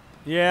you.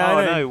 Yeah, Oh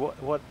I know. no!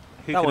 What?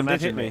 Who That can one did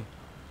imagine hit me.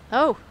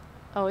 Oh.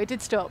 Oh, it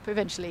did stop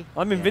eventually.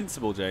 I'm Yeah.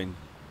 invincible, Jane.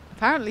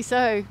 Apparently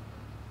so.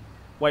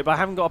 Wait, but I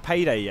haven't got a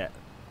payday yet.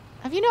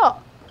 Have you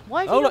not?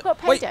 Why have you not look, got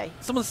payday? Wait,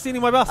 someone's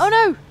stealing my bus. Oh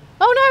no!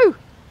 Oh no!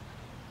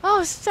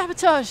 Oh,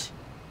 sabotage!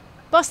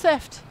 Bus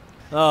theft!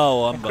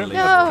 Oh, A unbelievable.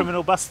 No.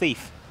 criminal bus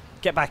thief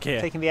Get back here.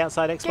 taking the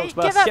outside Xbox Get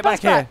bus. that Get bus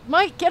back here.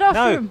 Mike, get off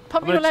No. him!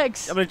 Pump I'm your gonna,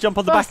 legs! I'm going to jump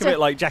on the back of Faster. it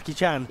like Jackie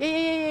Chan. Yeah.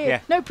 Yeah.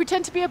 No,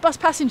 pretend to be a bus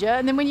passenger,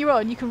 and then when you're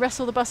on, you can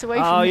wrestle the bus away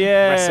from Oh, him.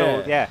 yeah.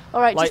 Wrestle, yeah.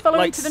 All right, just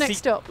follow him to the sec- next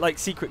stop. Like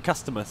secret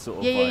customer sort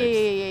of Yeah.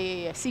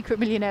 vibes. Secret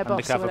millionaire boss or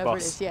Undercover whatever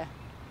boss. it is. Yeah.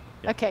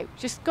 Yeah. Okay,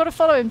 just got to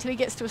follow him till he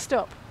gets to a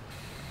stop.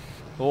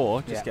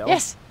 Or just Yeah. get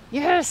off.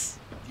 Yes.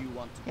 Do you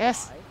want to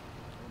Yes. buy?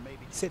 Or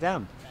maybe Sit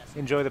down.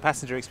 Enjoy the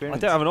passenger I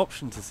experience. don't have an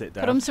option to sit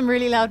Put down. on some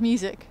really loud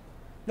music.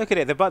 Look at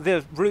it.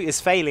 The route is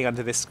failing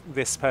under this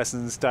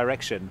person's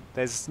direction.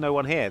 There's no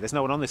one here. There's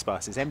no one on this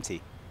bus. It's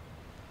empty.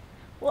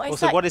 What is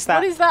Also, that? what is that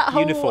What is that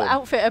whole uniform?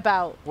 outfit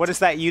about? What is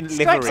that Stripes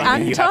livery that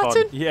and you have on?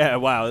 tartan? Yeah,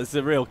 wow, it's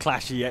a real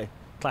clashy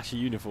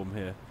uniform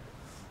here.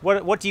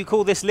 What do you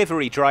call this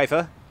livery,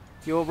 driver?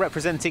 You're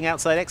representing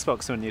outside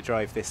Xbox when you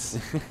drive this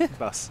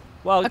bus.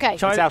 Well, Okay.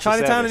 It's out of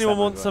Chinatown, service, anyone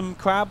that want might some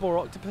crab or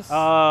octopus?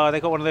 Oh, they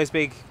got one of those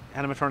big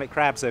animatronic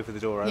crabs over the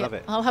door. I Yeah, love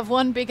it. I'll have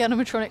one big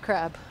animatronic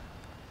crab.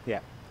 Yeah,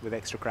 with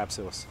extra crab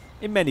sauce.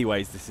 In many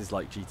ways, this is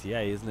like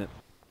GTA, isn't it?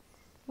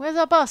 Where's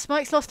our bus?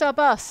 Mike's lost our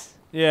bus.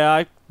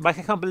 Yeah, Mike,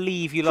 I can't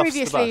believe you lost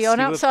the bus. Previously on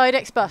You were- Outside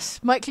X Bus,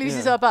 Mike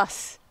loses Yeah. our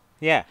bus.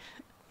 Yeah.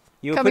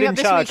 You were Coming put up in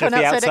this charge week of on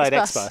the Outside outside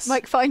X X-Bus.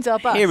 Mike finds our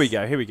bus. Here we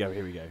go.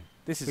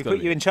 This is We gonna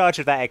put you be- in charge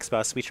of that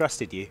X-Bus. We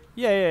trusted you.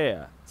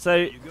 Yeah.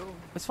 So,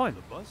 it's fine.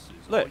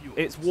 Look,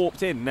 it's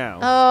warped in now.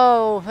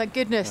 Oh, thank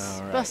goodness.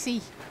 All right. Bussy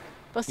You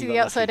the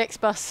got Outside lucky. X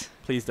Bus.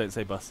 Please don't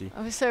say bussy.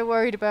 I was so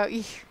worried about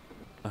you.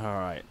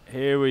 Alright,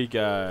 here we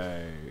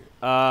go.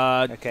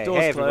 Okay, Doors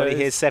hey everybody,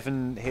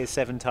 closed. here's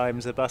seven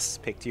times a bus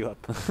picked you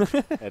up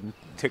and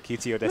took you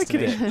to your Look at it.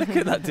 destination. Look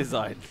at that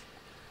design.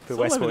 The It's all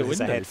over Westwood the is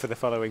ahead windows. for the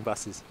following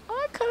buses.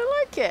 I kind of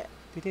like it.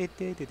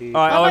 Alright,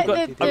 I oh, like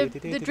I've got-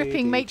 the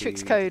dripping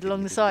matrix code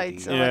along the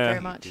sides. I like Yeah.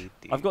 very much.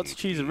 I've got to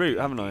choose a route,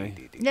 haven't I?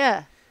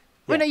 Yeah.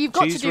 Well, no, Yeah. you've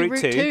got to Choose do route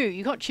route two. 2.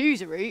 You can't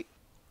choose a route.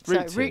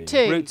 Route So, route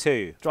two. 2. Route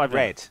 2, Drive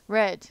red.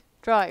 Red.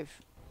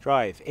 Drive.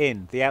 Drive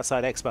in the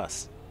outside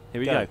X-Bus. Here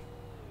we Go. go.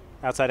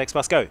 Outside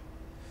X-Bus, go.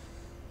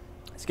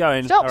 It's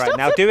going. Stop, All right, stop,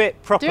 now stop. do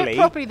it properly,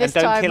 this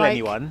and don't time, kill Mike.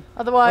 anyone.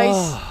 Otherwise,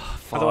 Oh,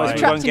 Otherwise fine. we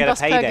trapped won't in get a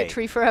bus payday.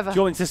 purgatory forever. Do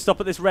you want me to stop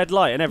at this red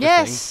light and everything?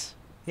 Yes.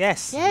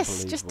 Yes.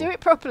 Yes. Just do Unbelievable. it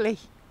properly.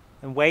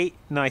 And wait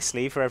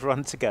nicely for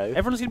everyone to go.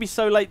 Everyone's going to be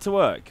so late to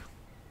work.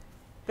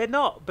 They're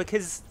not,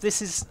 because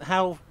this is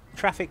how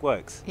traffic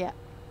works. Yeah.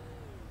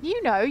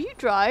 You know, you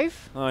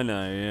drive. I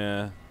know,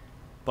 yeah.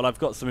 But I've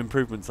got some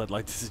improvements I'd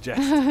like to suggest.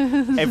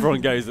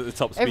 Everyone goes at the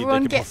top speed.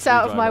 Everyone they can gets possibly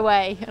out of drive my at.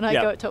 way, and I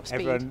Yeah. go at top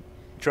speed. Everyone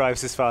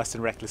drives as fast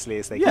and recklessly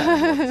as they Yeah.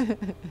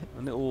 can.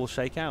 And it will all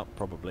shake out,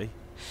 probably.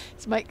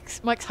 It's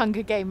Mike's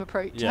Hunger Game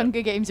approach. Yeah.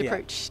 Hunger Games Yeah.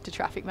 approach to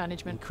traffic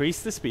management.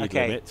 Increase the speed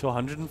Okay. limit to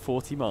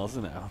 140 miles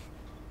an hour.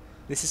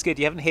 This is good.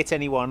 You haven't hit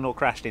anyone or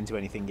crashed into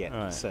anything yet.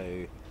 Alright. So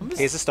just-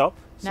 here's a stop.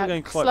 Still Now,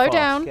 going quite slow fast.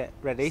 down. Get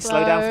ready.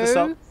 Slow down for the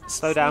stop.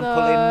 Slow down.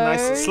 Pull in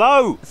nice. Slow.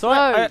 Slow. So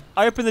I Slow.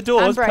 open the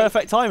doors, And brake.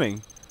 perfect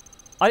timing.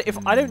 I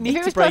don't need If it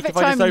to was brake perfect if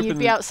I just timing, open you'd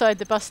be outside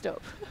the bus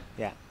stop.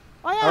 Yeah.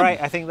 I am. All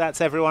right. I think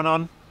that's everyone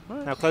on.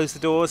 Right. Now close the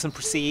doors and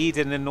proceed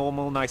in a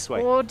normal, nice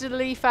way.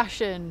 Orderly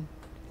fashion.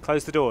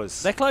 Close the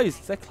doors. They're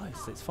closed. They're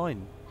closed. It's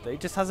fine. It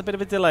just has a bit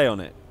of a delay on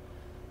it.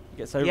 It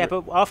gets over Yeah, it.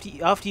 but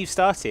after you've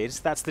started,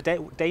 that's the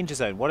danger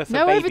zone. What if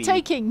No a baby?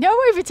 overtaking. No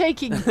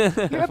overtaking.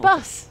 You're a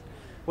bus.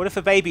 What if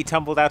a baby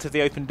tumbled out of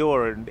the open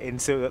door and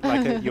into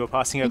you were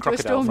passing a Into a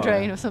crocodile? storm farm?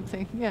 drain or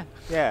something. Yeah.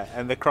 Yeah,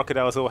 and the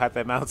crocodiles all had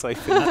their mouths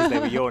open because they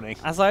were yawning.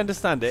 As I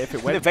understand it, if it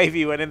The went,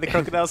 baby went in the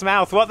crocodile's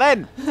mouth. What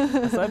then?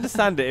 as I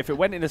understand it, if it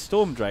went in a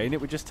storm drain, it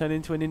would just turn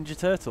into a Ninja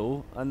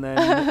Turtle, and then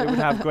it would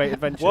have great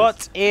adventures.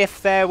 What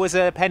if there was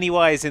a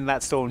Pennywise in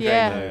that storm drain?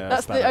 Yeah. Yeah, That's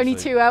that's the bad, only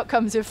actually. two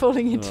outcomes of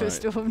falling into a Right.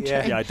 storm Yeah.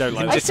 drain. Yeah, I don't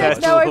like I Ninja said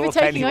that. no Turtle or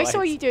overtaking. I saw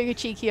Pennywise. you doing a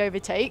cheeky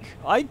overtake.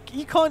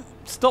 You can't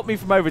stop me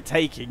from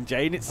overtaking,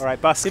 Jane. It's All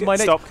right, bus, in my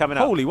stop nature. coming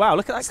up. Holy wow!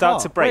 Look at that Start car.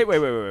 to brake.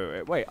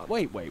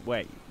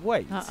 Wait.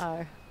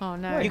 Uh-oh. Oh,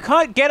 no. You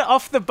can't get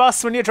off the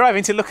bus when you're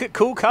driving to look at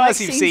cool cars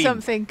Mike's you've seen seen.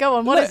 something. Go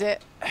on, what Look. is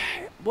it?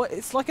 What?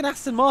 It's like an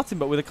Aston Martin,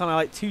 but with a kind of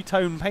like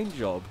two-tone paint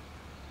job.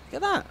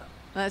 Look at that.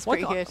 That's Why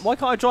pretty can't, good. why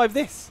can't I drive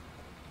this?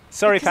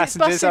 Sorry, Because it's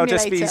bus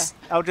passengers. simulator.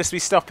 I'll just be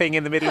stopping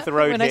in the middle of the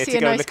road When I here see to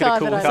a go nice look at a car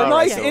cool that I car.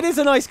 like. Nice. Yeah. It is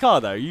a nice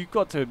car, though. You've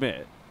got to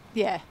admit,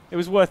 Yeah. it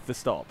was worth the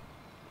stop.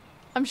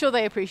 I'm sure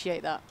they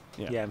appreciate that.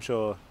 Yeah, I'm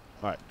sure.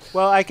 Right.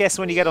 Well, I guess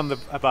when you get on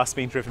a bus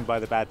being driven by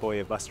the bad boy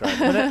of bus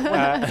driving.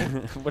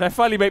 When I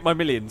finally make my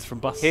millions from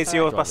bus. Here's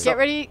your driving. bus Get stop.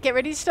 ready. Get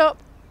ready to stop.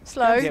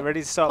 Slow. Get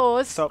ready to stop.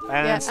 Pause. Stop and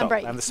Yeah, and stop.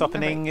 brake. And the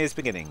stopping is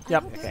beginning.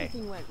 Yep. Okay.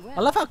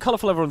 I love how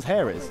colourful everyone's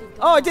hair is.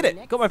 Oh, I did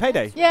it! Got my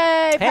payday.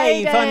 Yay!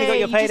 Hey, you finally got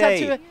your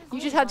payday. You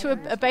just had to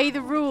obey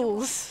the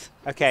rules.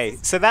 Okay,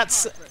 so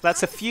that's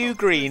a few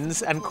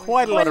greens and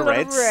quite a lot of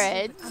reds.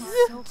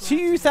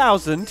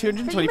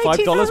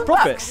 $2,225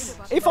 profit.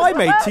 $2,000. If I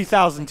made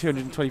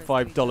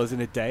 $2,225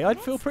 in a day, I'd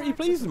feel pretty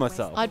pleased with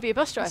myself. I'd be a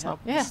bus driver.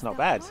 Yeah. It's not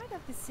bad.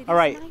 All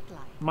right,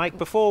 Mike,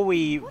 before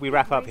we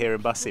wrap up here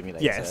in Bus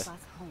Simulator, Yes.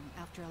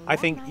 I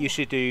think you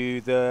should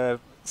do the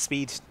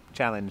speed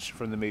challenge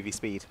from the movie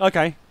Speed.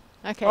 Okay.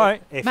 Okay. All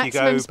right. If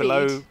Maximum you go speed.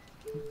 below,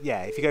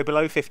 if you go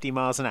below 50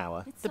 miles an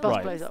hour, The bus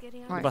Right. blows up.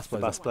 Right. Bus the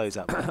blows bus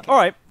up. blows up. All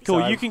right. Cool.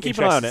 So You can keep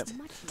an eye on it.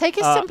 Take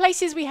us some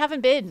places we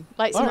haven't been,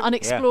 like some Alright.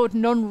 unexplored,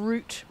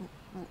 non-route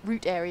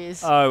route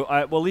areas.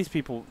 Oh, well, these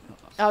people.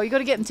 Oh, you got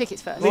to get them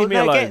tickets first. Leave me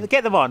no, alone.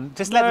 Get them on.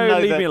 Just let them No,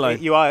 know leave me alone.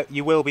 that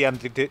you will be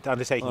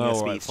undertaking Oh, a all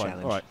speed right, fine.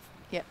 challenge. All right.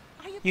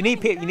 You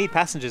need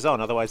passengers on,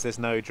 otherwise there's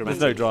no dramatic.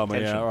 There's no drama.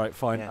 tension. Yeah. All right.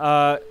 Fine.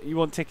 Yeah. You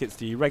want tickets?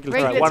 Do you regular?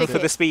 Regular Right, one ticket, for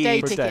the speed,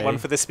 day Per ticket. day. one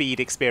for the speed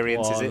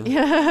experience. Is it?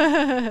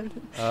 One.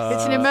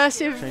 It's an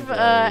immersive, change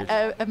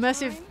the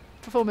immersive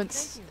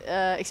performance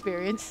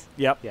experience.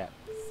 Yep.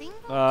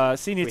 Yeah.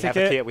 Senior We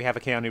ticket. have a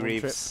Keanu One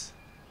Reeves.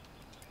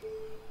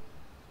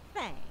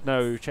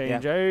 No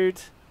change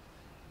owed.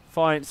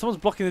 Fine.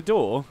 Someone's blocking the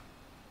door.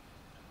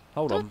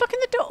 Hold Don't on. look in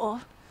the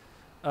door.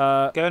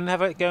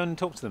 Go and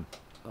talk to them.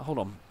 Hold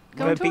on.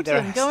 Go Go and beat talk to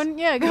their them. ass. Go and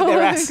Beat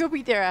their ass. go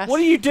beat their ass. What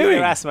are you Beat doing?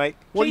 their ass, mate.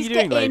 What Please are you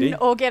doing, get lady? in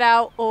or get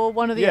out or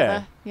one or the Yeah.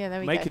 other. Yeah, there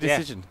we Make go. a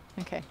decision.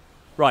 Okay.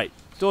 Right.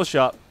 Door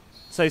shut.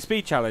 So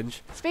speed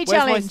challenge. Speed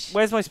Where's challenge.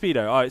 where's my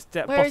speedo? Oh, it's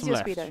Where bottom is your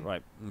left. speedo?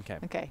 Right. Okay.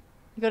 Okay.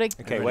 You got to.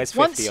 Okay, Really? where's 50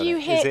 Once on you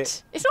it? hit, Is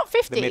it it's not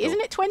 50, middle?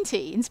 isn't it?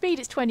 20. In speed,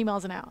 it's 20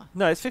 miles an hour.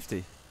 No, it's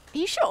 50. Are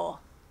you sure?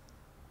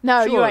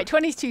 No, Sure. you're right.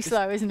 20 is too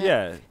slow, isn't it?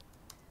 Yeah.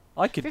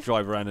 I could 50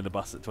 drive around in a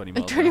bus at 20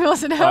 miles. 20 an hour.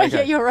 miles an hour. Oh, okay.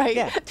 Yeah, you're right.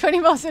 Yeah. 20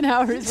 miles an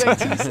hour is way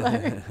too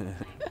slow.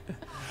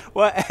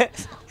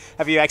 What?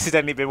 Have you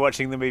accidentally been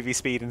watching the movie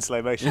Speed in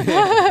slow motion? All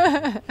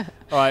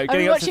right, I'm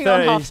getting up to watching it on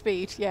 30. half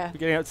speed. Yeah. We're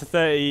getting up to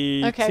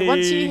 30. Okay.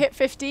 Once you hit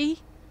 50,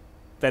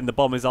 then the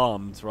bomb is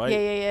armed, right?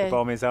 yeah. The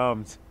bomb is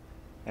armed,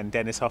 and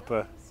Dennis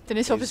Hopper.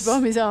 Dennis Hopper's is-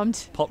 bomb is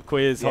armed. Pop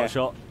quiz, Yeah. hot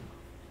shot.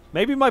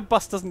 Maybe my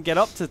bus doesn't get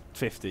up to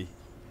 50.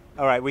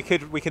 All right, we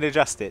can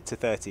adjust it to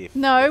 30.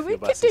 No, if we your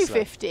could bus do is slow.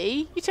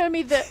 50. You told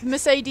me that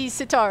Mercedes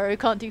Citaro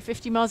can't do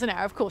 50 miles an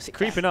hour. Of course it can.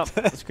 Creeping up.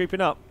 It's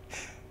creeping up.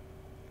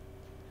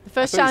 The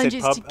first I thought you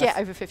challenge said is to pub- get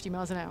over 50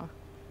 miles an hour.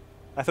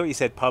 I thought you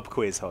said pub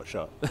quiz hot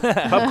shot.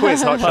 Pub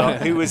quiz hot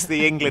shot. Who was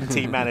the England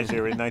team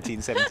manager in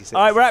 1976?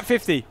 All right, we're at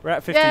 50. We're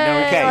at 50 Yeah,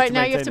 now. Okay. right,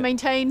 now you have to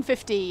maintain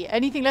 50.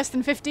 Anything less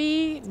than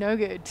 50, no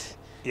good.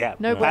 Yeah.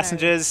 No bueno.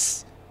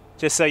 Passengers,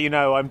 just so you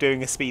know, I'm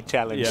doing a speed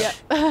challenge. Yeah.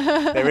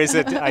 There is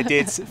I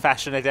did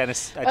fashion a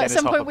Dennis At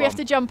some Hopper point we have bomb.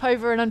 to jump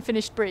over an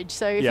unfinished bridge.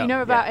 So if Yeah. you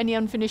know about any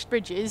unfinished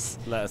bridges,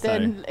 Let us know.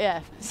 then yeah,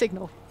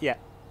 signal. Yeah.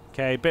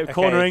 Okay, bit of Okay.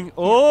 cornering.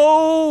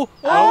 Oh!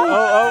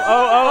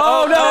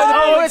 Oh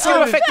no! It's going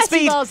to affect the 30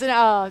 speed. miles an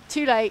hour.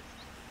 Too late.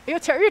 You're a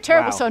terrible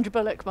Wow. Sandra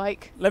Bullock,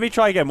 Mike. Let me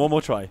try again. One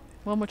more try.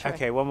 One more try.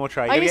 Okay, one more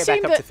try. I You're going to get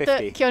assume back up to that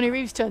 50. Keanu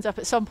Reeves turns up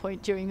at some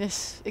point during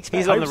this He's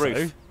experiment. on the Hope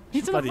so. roof.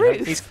 He's on the Bloody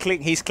roof.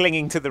 He's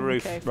clinging to the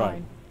roof Okay, Right.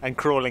 fine. and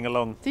crawling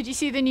along. Did you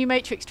see the new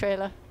Matrix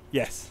trailer?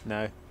 Yes.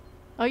 No,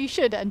 Oh, you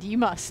should, Andy. You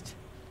must.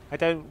 I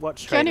don't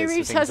watch trailers Keanu for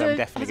Reeves things has I'm a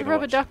definitely rubber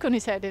going to watch. duck on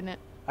his head in it.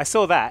 I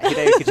saw that.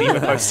 Hideo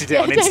Kojima posted it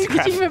on David Instagram.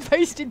 Kojima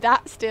posted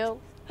that still.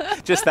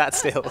 Just that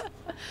still.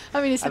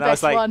 I mean, it's the And I was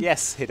best like, one.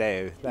 yes,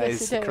 Hideo, that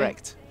Yes, is Hideo. the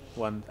correct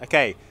one.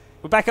 Okay,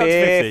 We're back up to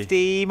 50.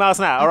 50 miles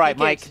an hour. All Okay, right,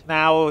 good. Mike,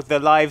 now the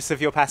lives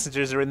of your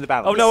passengers are in the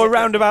balance. Oh no, a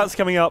roundabout's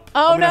coming up.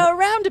 Oh I'm gonna- no, a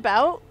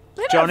roundabout.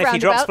 They don't John, have if he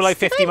drops roundabouts, below do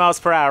 50 they? miles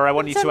per hour, I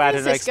want you San to add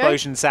an Francisco.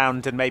 explosion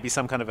sound and maybe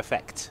some kind of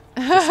effect.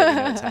 Just so we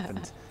know what's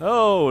happened.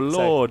 Oh So-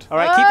 lord. all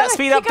right, keep that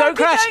speed keep up. going, Don't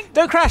crash. keep going.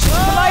 Don't crash.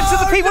 The lives of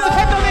the people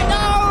depend on it.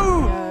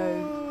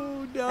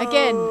 No! No.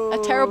 Again,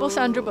 a terrible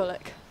Sandra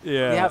Bullock.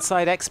 Yeah. The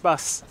outside X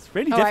bus. It's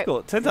really All right.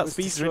 difficult. Turns out was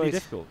speed's really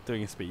destroyed. difficult,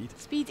 doing a speed.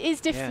 Speed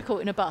is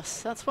difficult in a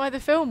bus. That's why the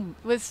film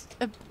was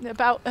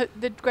about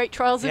the great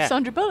trials Yeah. of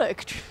Sandra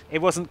Bullock.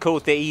 It wasn't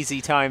called the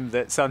easy time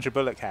that Sandra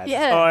Bullock had.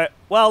 Yeah. All right.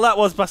 Well, that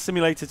was Bus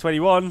Simulator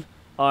 21.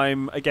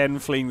 I'm again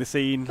fleeing the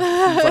scene.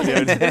 Seems like the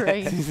only, The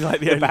rain. seems like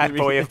the The only bad thing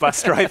boy we- of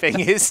bus driving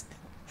is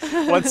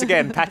once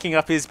again packing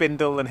up his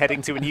bindle and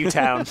heading to a new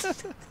town.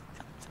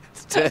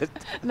 to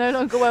No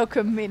longer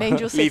welcome in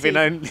Angel City.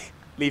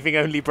 leaving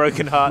only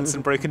broken hearts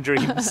and broken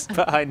dreams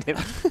behind him.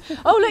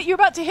 Oh, look, you're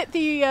about to hit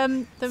the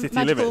City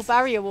magical limits.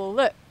 barrier wall.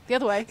 Look, the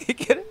other way. You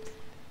get it?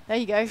 There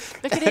you go.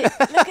 Look at it.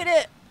 Look at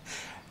it.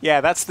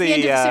 Yeah, that's The end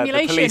of the the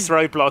simulation. police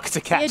roadblock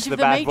to catch edge the of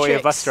the bad boy of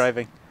Matrix. bus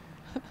driving.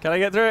 Can I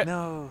get through it?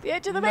 No. The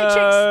edge of the No, Matrix.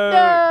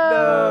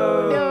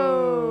 No.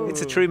 no.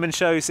 It's a Truman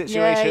Show Yeah,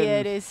 situation. yeah,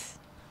 it is.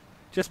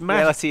 Just mash,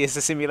 Reality is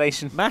a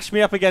simulation. mash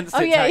me up against Oh,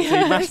 it, yeah, taxi.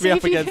 yeah. Mash See me if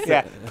up you- against Yeah,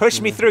 it.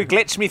 push me through,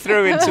 glitch me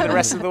through into the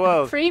rest of the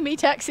world. Free me,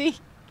 taxi.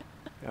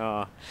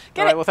 Oh.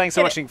 Get All right, it, well, thanks for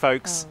get it. watching,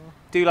 folks. Oh.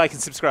 Do like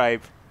and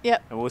subscribe,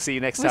 Yep. and we'll see you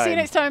next We'll time. see you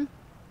next time.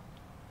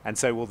 And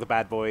so will the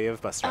bad boy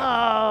of bus travel.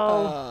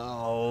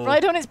 Oh. Oh.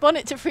 Ride on its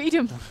bonnet to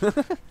freedom.